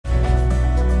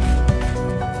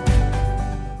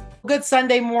Good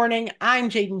Sunday morning. I'm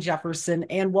Jaden Jefferson,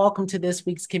 and welcome to this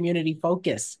week's Community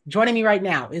Focus. Joining me right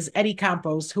now is Eddie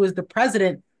Campos, who is the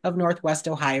president of Northwest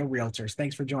Ohio Realtors.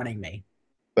 Thanks for joining me.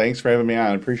 Thanks for having me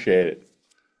on. Appreciate it.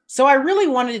 So, I really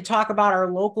wanted to talk about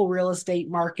our local real estate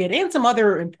market and some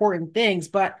other important things,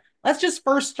 but let's just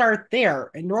first start there.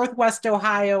 In Northwest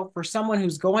Ohio, for someone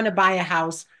who's going to buy a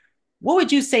house, what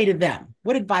would you say to them?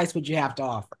 What advice would you have to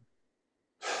offer?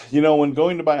 When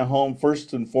going to buy a home,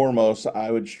 first and foremost, I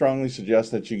would strongly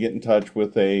suggest that you get in touch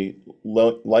with a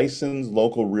licensed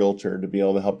local realtor to be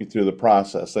able to help you through the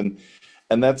process. And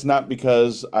that's not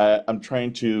because I'm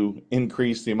trying to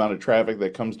increase the amount of traffic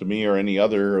that comes to me or any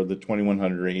other of the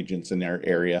 2,100 agents in our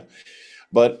area,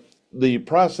 but the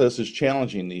process is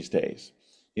challenging these days.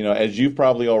 As you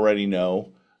probably already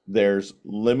know, there's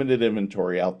limited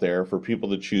inventory out there for people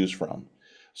to choose from.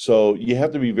 So you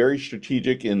have to be very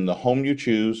strategic in the home you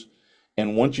choose.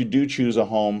 And once you do choose a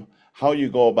home, how you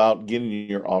go about getting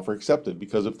your offer accepted.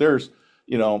 Because if there's,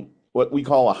 what we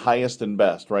call a highest and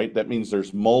best, right? That means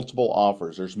there's multiple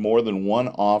offers. There's more than one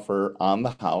offer on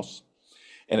the house.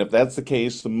 And if that's the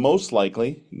case, most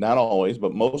likely, not always,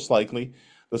 but most likely,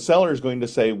 the seller is going to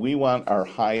say, we want our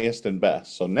highest and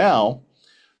best. So now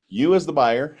you as the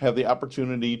buyer have the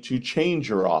opportunity to change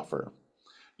your offer.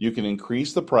 You can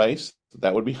increase the price,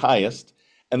 that would be highest,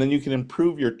 and then you can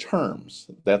improve your terms.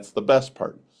 That's the best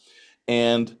part.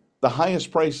 And the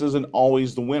highest price isn't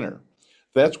always the winner.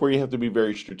 That's where you have to be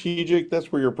very strategic. That's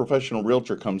where your professional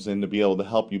realtor comes in to be able to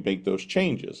help you make those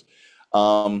changes.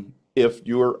 If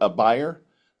you're a buyer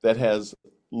that has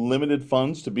limited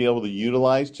funds to be able to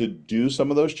utilize to do some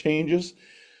of those changes,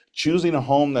 choosing a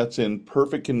home that's in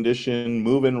perfect condition,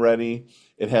 move-in ready,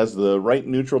 it has the right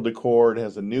neutral decor, it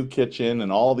has a new kitchen and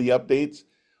all the updates,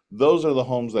 those are the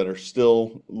homes that are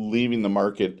still leaving the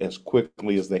market as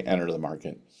quickly as they enter the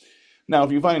market. Now,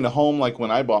 if you find a home like when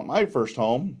I bought my first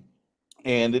home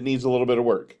and it needs a little bit of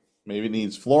work, maybe it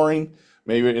needs flooring,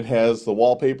 maybe it has the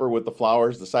wallpaper with the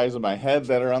flowers the size of my head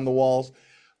that are on the walls,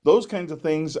 those kinds of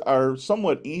things are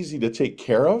somewhat easy to take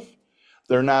care of.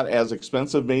 They're not as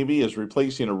expensive maybe as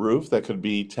replacing a roof that could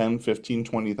be 10, 15,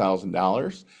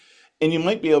 $20,000. And you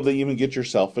might be able to even get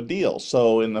yourself a deal.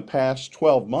 So in the past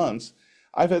 12 months,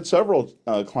 I've had several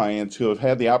clients who have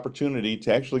had the opportunity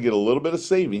to actually get a little bit of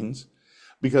savings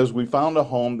because we found a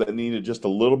home that needed just a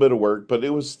little bit of work, but it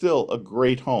was still a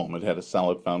great home. It had a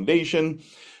solid foundation.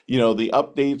 The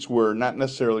updates were not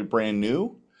necessarily brand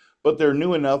new, but they're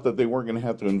new enough that they weren't going to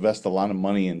have to invest a lot of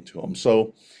money into them.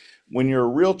 So when you're a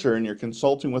realtor and you're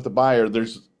consulting with a buyer,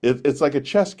 it's like a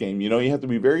chess game. You have to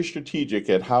be very strategic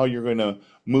at how you're going to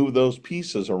move those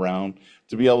pieces around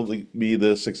to be able to be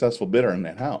the successful bidder in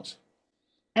that house.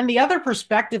 And the other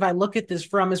perspective I look at this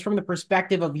from is from the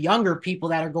perspective of younger people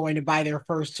that are going to buy their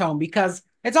first home because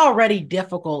it's already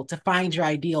difficult to find your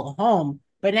ideal home.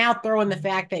 But now throw in the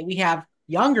fact that we have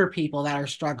younger people that are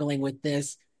struggling with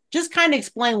this. Just kind of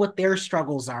explain what their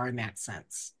struggles are in that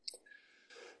sense.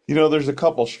 There's a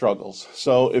couple struggles.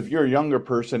 So if you're a younger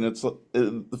person, it's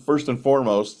first and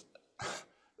foremost,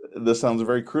 this sounds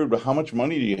very crude, but how much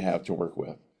money do you have to work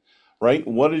with, right?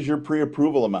 What is your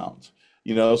pre-approval amount?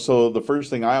 So the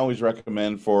first thing I always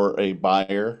recommend for a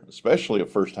buyer, especially a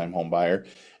first-time home buyer,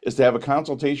 is to have a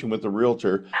consultation with the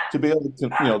realtor to be able to,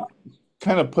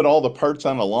 kind of put all the parts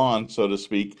on the lawn, so to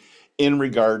speak, in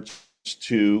regards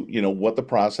to, what the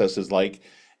process is like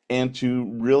and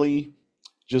to really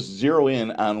just zero in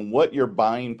on what your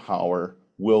buying power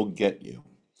will get you.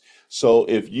 So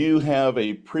if you have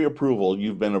a pre-approval,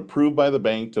 you've been approved by the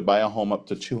bank to buy a home up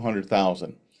to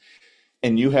 200,000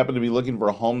 and you happen to be looking for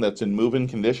a home that's in move-in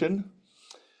condition,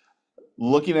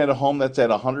 looking at a home that's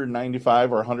at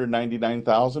 195 or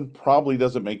 199,000 probably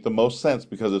doesn't make the most sense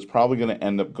because it's probably going to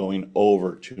end up going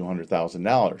over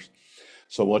 $200,000.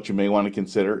 So what you may want to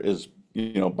consider is,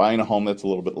 buying a home that's a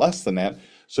little bit less than that,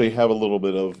 so you have a little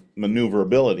bit of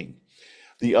maneuverability.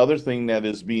 The other thing that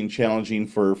is being challenging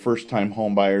for first-time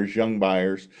home buyers, young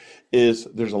buyers, is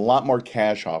there's a lot more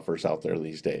cash offers out there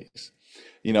these days.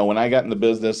 When I got in the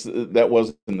business, that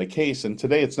wasn't the case. And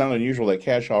today it's not unusual that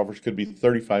cash offers could be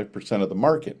 35% of the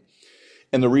market.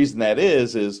 And the reason that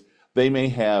is they may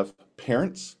have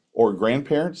parents or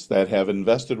grandparents that have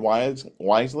invested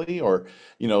wisely, or,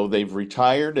 they've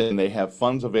retired and they have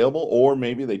funds available, or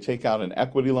maybe they take out an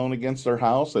equity loan against their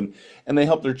house and they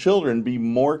help their children be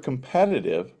more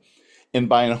competitive in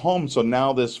buying a home. So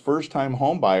now this first time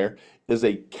home buyer is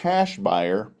a cash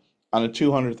buyer on a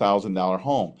 $200,000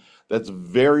 home. That's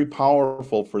very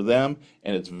powerful for them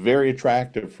and it's very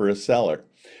attractive for a seller.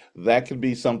 That could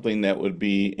be something that would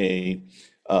be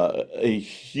a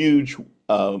huge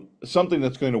something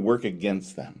that's going to work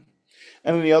against them.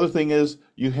 And then the other thing is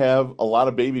you have a lot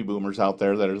of baby boomers out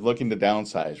there that are looking to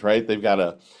downsize, right? They've got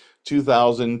a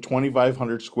 2,000,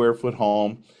 2,500 square foot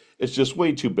home. It's just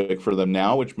way too big for them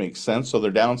now, which makes sense. So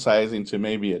they're downsizing to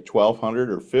maybe a 1,200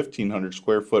 or 1,500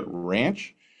 square foot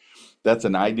ranch. That's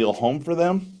an ideal home for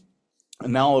them.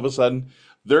 And now all of a sudden,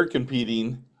 they're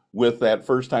competing with that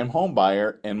first time home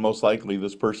buyer. And most likely,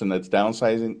 this person that's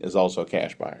downsizing is also a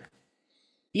cash buyer.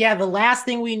 Yeah, the last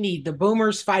thing we need, the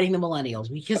boomers fighting the millennials.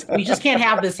 We just can't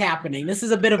have this happening. This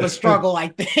is a bit of a struggle, I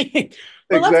think.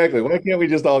 But let's Exactly. Why can't we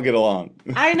just all get along?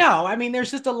 I know. I mean, there's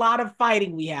just a lot of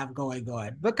fighting we have going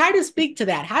on. But kind of speak to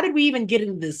that. How did we even get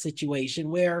into this situation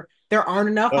where there aren't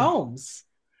enough homes?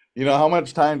 How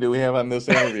much time do we have on this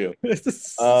interview?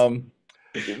 Um,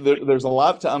 there's a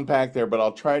lot to unpack there, but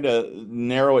I'll try to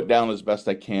narrow it down as best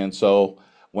I can. So,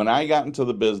 when I got into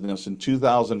the business in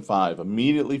 2005,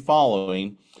 immediately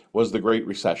following was the Great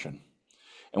Recession.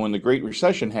 And when the Great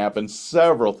Recession happened,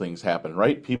 several things happened,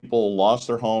 right? People lost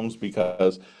their homes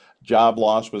because job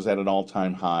loss was at an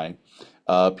all-time high.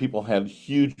 People had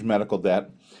huge medical debt.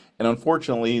 And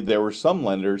unfortunately, there were some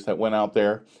lenders that went out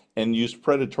there and used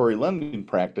predatory lending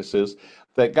practices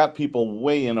that got people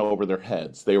way in over their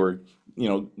heads. They were,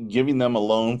 giving them a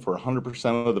loan for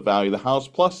 100% of the value of the house,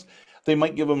 plus they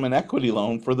might give them an equity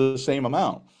loan for the same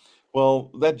amount. Well,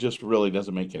 that just really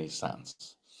doesn't make any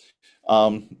sense.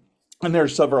 Um, and there are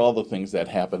several other things that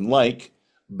happen, like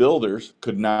builders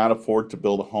could not afford to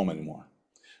build a home anymore.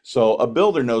 So a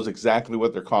builder knows exactly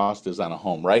what their cost is on a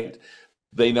home, right?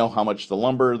 They know how much the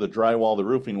lumber, the drywall, the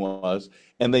roofing was,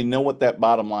 and they know what that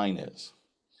bottom line is.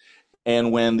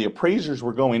 And when the appraisers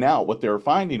were going out, what they were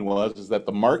finding was is that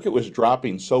the market was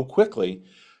dropping so quickly.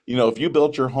 If you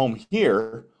built your home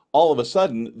here, all of a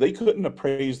sudden they couldn't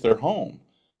appraise their home.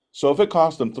 So if it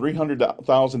cost them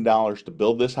 $300,000 to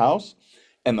build this house,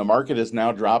 and the market is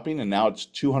now dropping, and now it's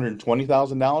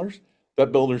 $220,000,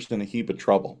 that builder's in a heap of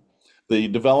trouble. The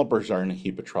developers are in a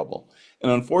heap of trouble.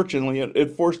 And unfortunately,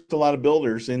 it forced a lot of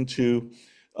builders into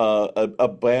a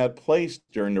bad place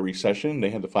during the recession. They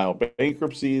had to file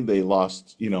bankruptcy. They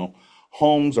lost,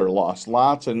 homes or lost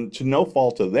lots, and to no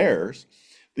fault of theirs,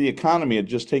 the economy had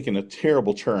just taken a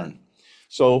terrible turn.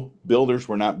 So builders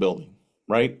were not building,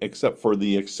 right? Except for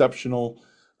the exceptional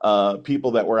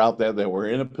people that were out there that were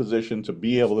in a position to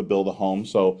be able to build a home.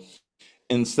 So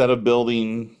instead of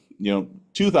building,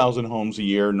 2,000 homes a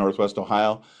year in Northwest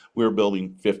Ohio, we were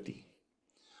building 50.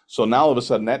 So now all of a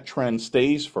sudden that trend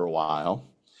stays for a while.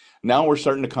 Now we're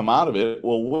starting to come out of it.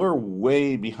 Well, we're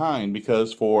way behind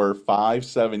because for 5,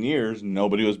 7 years,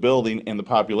 nobody was building and the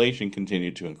population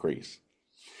continued to increase.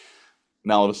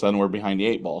 Now all of a sudden we're behind the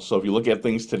eight ball. So if you look at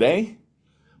things today,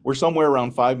 we're somewhere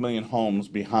around 5 million homes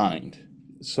behind.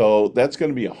 So that's going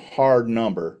to be a hard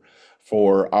number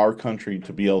for our country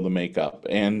to be able to make up.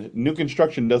 And new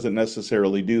construction doesn't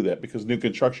necessarily do that because new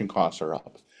construction costs are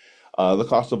up. The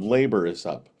cost of labor is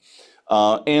up.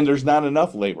 And there's not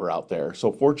enough labor out there.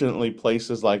 So fortunately,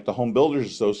 places like the Home Builders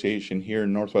Association here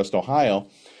in Northwest Ohio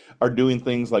are doing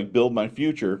things like Build My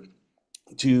Future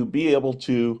to be able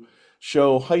to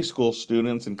show high school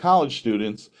students and college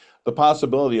students the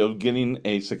possibility of getting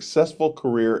a successful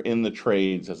career in the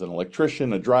trades as an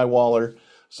electrician, a drywaller,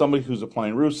 somebody who's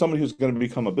applying roofs, somebody who's going to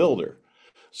become a builder.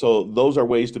 So those are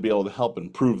ways to be able to help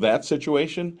improve that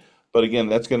situation. But again,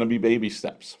 that's going to be baby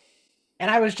steps. And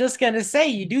I was just going to say,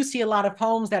 you do see a lot of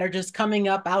homes that are just coming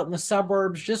up out in the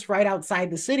suburbs, just right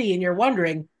outside the city. And you're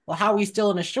wondering, well, how are we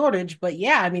still in a shortage? But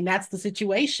yeah, I mean, that's the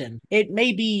situation. It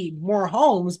may be more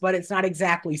homes, but it's not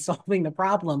exactly solving the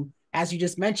problem, as you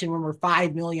just mentioned, when we're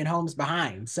 5 million homes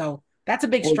behind. So that's a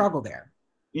big Well, struggle there.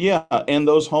 yeah, and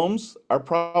those homes are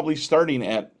probably starting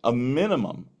at a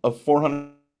minimum of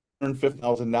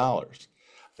 $450,000.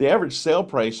 The average sale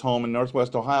price home in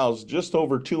Northwest Ohio is just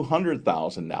over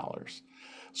 $200,000.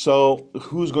 So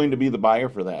who's going to be the buyer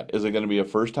for that? Is it going to be a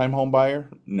first-time home buyer?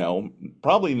 No,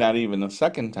 probably not even a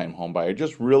second-time home buyer. It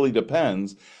just really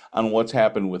depends on what's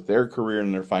happened with their career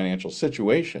and their financial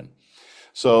situation.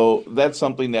 So that's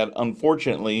something that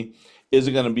unfortunately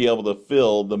isn't going to be able to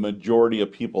fill the majority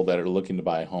of people that are looking to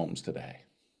buy homes today.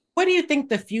 What do you think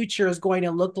the future is going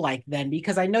to look like then?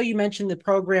 Because I know you mentioned the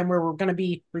program where we're going to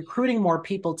be recruiting more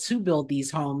people to build these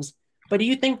homes, but do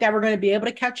you think that we're going to be able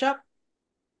to catch up?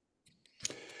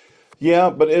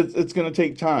 Yeah, but it's going to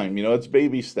take time. It's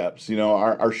baby steps.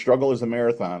 Our struggle is a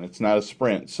marathon. It's not a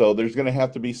sprint. So there's going to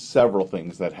have to be several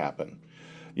things that happen.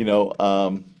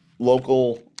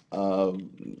 Local,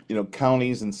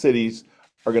 counties and cities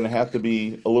are going to have to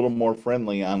be a little more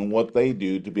friendly on what they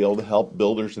do to be able to help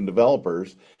builders and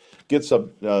developers get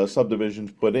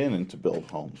subdivisions put in and to build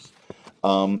homes.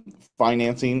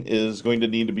 financing is going to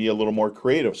need to be a little more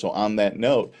creative. So on that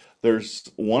note,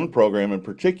 there's one program in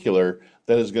particular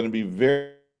that is going to be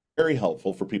very, very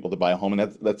helpful for people to buy a home,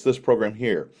 and that's this program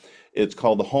here. It's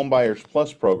called the Home Buyers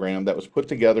Plus program that was put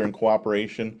together in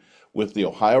cooperation with the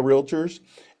Ohio Realtors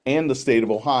and the state of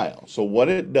Ohio. So what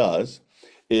it does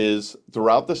is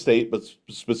throughout the state, but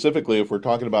specifically if we're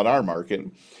talking about our market,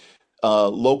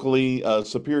 locally,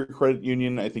 Superior Credit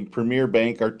Union, I think Premier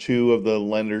Bank are two of the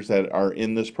lenders that are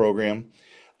in this program.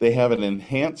 They have an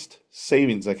enhanced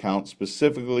savings account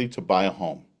specifically to buy a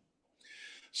home.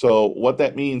 So what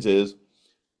that means is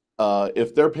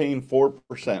if they're paying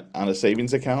 4% on a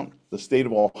savings account, the state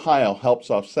of Ohio helps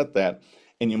offset that,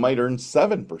 and you might earn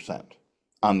 7%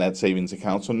 on that savings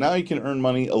account. So now you can earn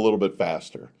money a little bit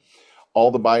faster.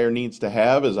 All the buyer needs to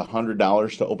have is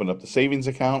 $100 to open up the savings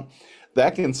account.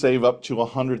 That can save up to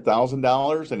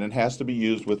 $100,000, and it has to be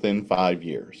used within 5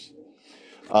 years.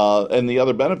 And the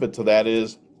other benefit to that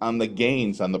is on the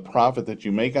gains, on the profit that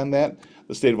you make on that,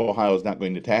 the state of Ohio is not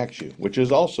going to tax you, which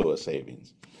is also a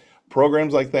savings.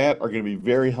 Programs like that are going to be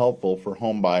very helpful for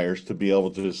home buyers to be able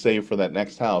to save for that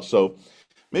next house. So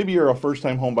maybe you're a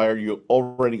first-time home buyer, you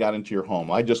already got into your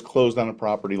home. I just closed on a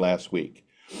property last week,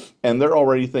 and they're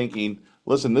already thinking,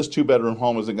 listen, this two-bedroom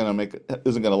home isn't going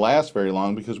to last very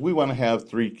long because we want to have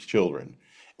 3 children,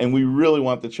 and we really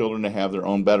want the children to have their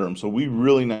own bedroom. So we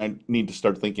really need to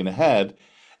start thinking ahead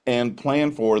and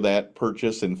plan for that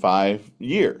purchase in 5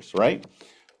 years, right?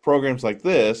 Programs like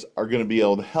this are going to be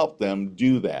able to help them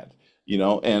do that.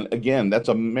 And again, that's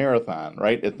a marathon,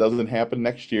 right? It doesn't happen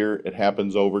next year, it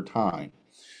happens over time.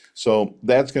 So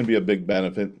that's going to be a big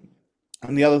benefit.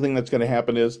 And the other thing that's going to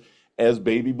happen is as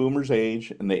baby boomers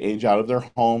age and they age out of their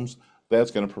homes,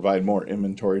 that's going to provide more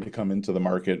inventory to come into the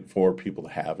market for people to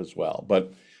have as well.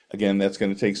 But again, that's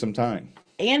going to take some time.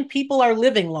 And people are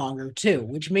living longer too,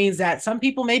 which means that some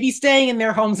people may be staying in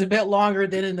their homes a bit longer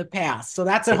than in the past. So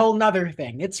that's a whole nother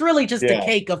thing. It's really just a Yeah.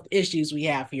 cake of issues we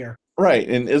have here. Right.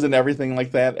 And isn't everything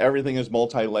like that? Everything is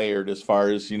multi-layered as far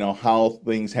as, how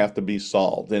things have to be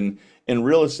solved. And in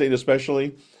real estate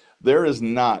especially, there is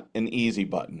not an easy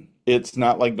button. It's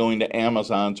not like going to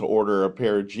Amazon to order a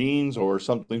pair of jeans or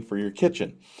something for your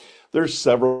kitchen. There's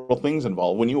several things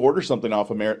involved. When you order something off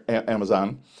of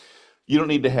Amazon, you don't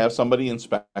need to have somebody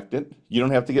inspect it. You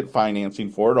don't have to get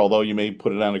financing for it, although you may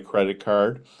put it on a credit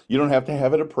card. You don't have to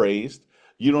have it appraised.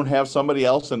 You don't have somebody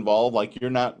else involved, like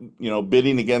you're not,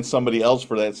 bidding against somebody else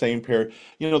for that same pair.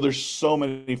 There's so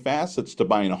many facets to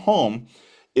buying a home.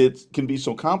 It can be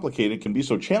so complicated, can be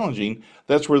so challenging.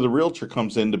 That's where the realtor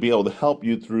comes in to be able to help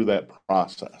you through that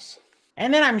process.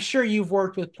 And then I'm sure you've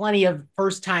worked with plenty of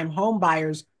first time home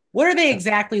buyers. What are they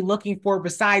exactly looking for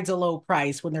besides a low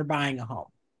price when they're buying a home?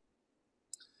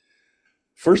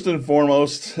 First and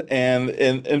foremost,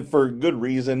 and for good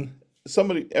reason,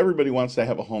 everybody wants to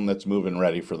have a home that's move-in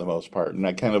ready for the most part. And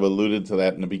I kind of alluded to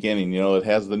that in the beginning. It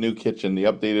has the new kitchen, the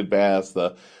updated bath,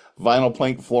 the vinyl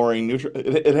plank flooring,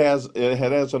 it has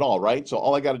it all, right? So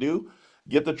all I got to do,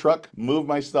 get the truck, move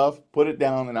my stuff, put it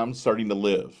down, and I'm starting to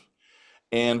live.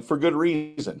 And for good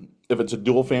reason. If it's a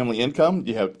dual family income,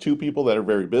 you have two people that are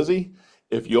very busy.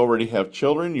 If you already have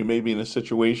children, you may be in a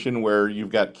situation where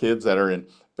you've got kids that are in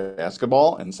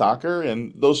basketball and soccer,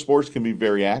 and those sports can be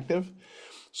very active.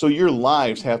 So your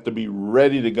lives have to be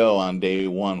ready to go on day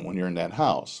one when you're in that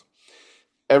house.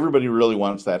 Everybody really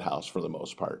wants that house for the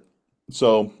most part.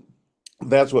 So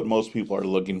that's what most people are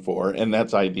looking for, and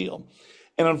that's ideal.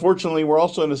 And unfortunately, we're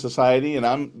also in a society, and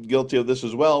I'm guilty of this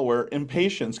as well, where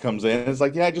impatience comes in. It's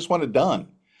like, yeah, I just want it done.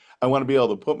 I want to be able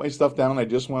to put my stuff down. I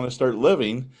just want to start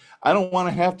living. I don't want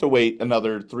to have to wait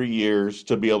another 3 years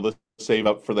to be able to save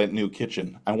up for that new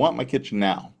kitchen. I want my kitchen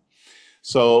now.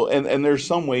 So, and there's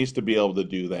some ways to be able to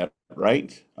do that,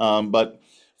 right? But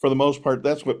for the most part,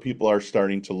 that's what people are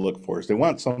starting to look for is they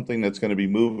want something that's going to be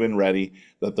move-in ready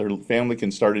that their family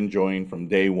can start enjoying from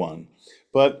day one.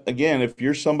 But again, if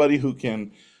you're somebody who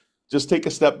can just take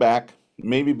a step back,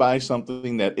 maybe buy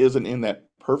something that isn't in that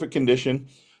perfect condition,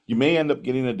 you may end up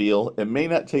getting a deal. It may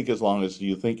not take as long as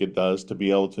you think it does to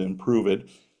be able to improve it,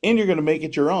 and you're going to make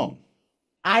it your own.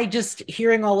 I just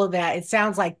hearing all of that, it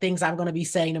sounds like things I'm going to be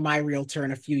saying to my realtor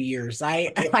in a few years.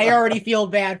 I already feel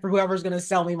bad for whoever's going to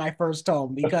sell me my first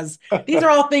home because these are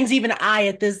all things even I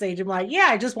at this age I'm like, yeah,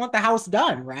 I just want the house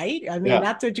done, right? I mean, Yeah.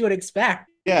 that's what you would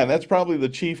expect. Yeah, and that's probably the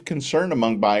chief concern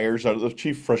among buyers, or the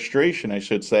chief frustration, I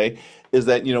should say, is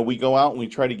that, we go out and we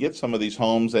try to get some of these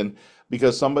homes, and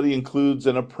because somebody includes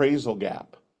an appraisal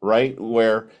gap, right?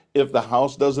 Where if the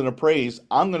house doesn't appraise,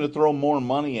 I'm going to throw more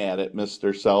money at it,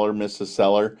 Mr. Seller, Mrs.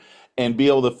 Seller, and be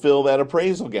able to fill that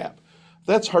appraisal gap.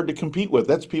 that's hard to compete with.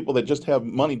 That's people that just have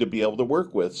money to be able to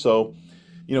work with. So,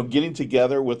 getting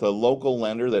together with a local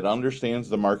lender that understands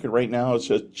the market right now is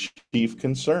a chief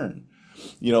concern.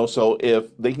 So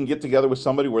if they can get together with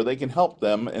somebody where they can help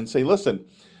them and say, listen,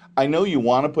 I know you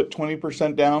want to put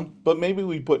 20% down, but maybe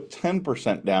we put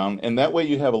 10% down, and that way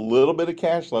you have a little bit of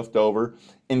cash left over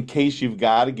in case you've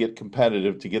got to get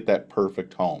competitive to get that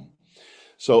perfect home.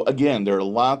 So again, there are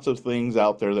lots of things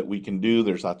out there that we can do.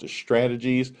 There's lots of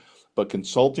strategies, but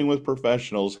consulting with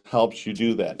professionals helps you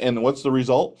do that. And what's the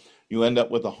result? You end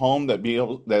up with a home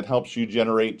that helps you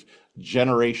generate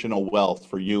generational wealth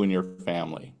for you and your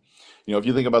family. If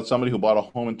you think about somebody who bought a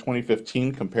home in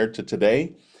 2015 compared to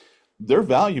today, their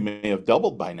value may have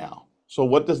doubled by now. So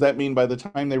what does that mean by the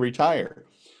time they retire?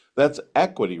 That's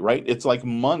equity, right? It's like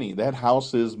money. That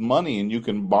house is money, and you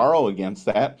can borrow against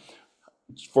that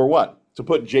for what? To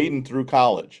put Jaden through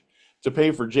college, to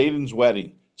pay for Jaden's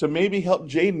wedding, to maybe help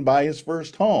Jaden buy his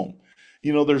first home.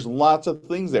 There's lots of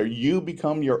things there. You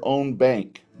become your own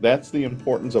bank. That's the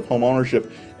importance of home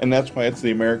ownership, and that's why it's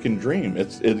the American dream.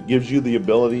 It gives you the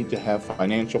ability to have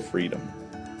financial freedom.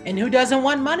 And who doesn't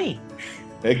want money?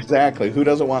 Exactly. Who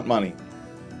doesn't want money?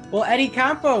 Well, Eddie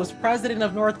Campos, president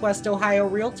of Northwest Ohio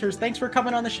Realtors, thanks for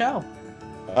coming on the show.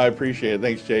 I appreciate it.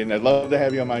 Thanks, Jaden. I'd love to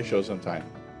have you on my show sometime.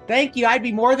 Thank you. I'd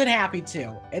be more than happy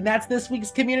to. And that's this week's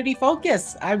Community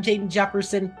Focus. I'm Jaden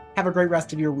Jefferson. Have a great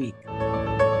rest of your week.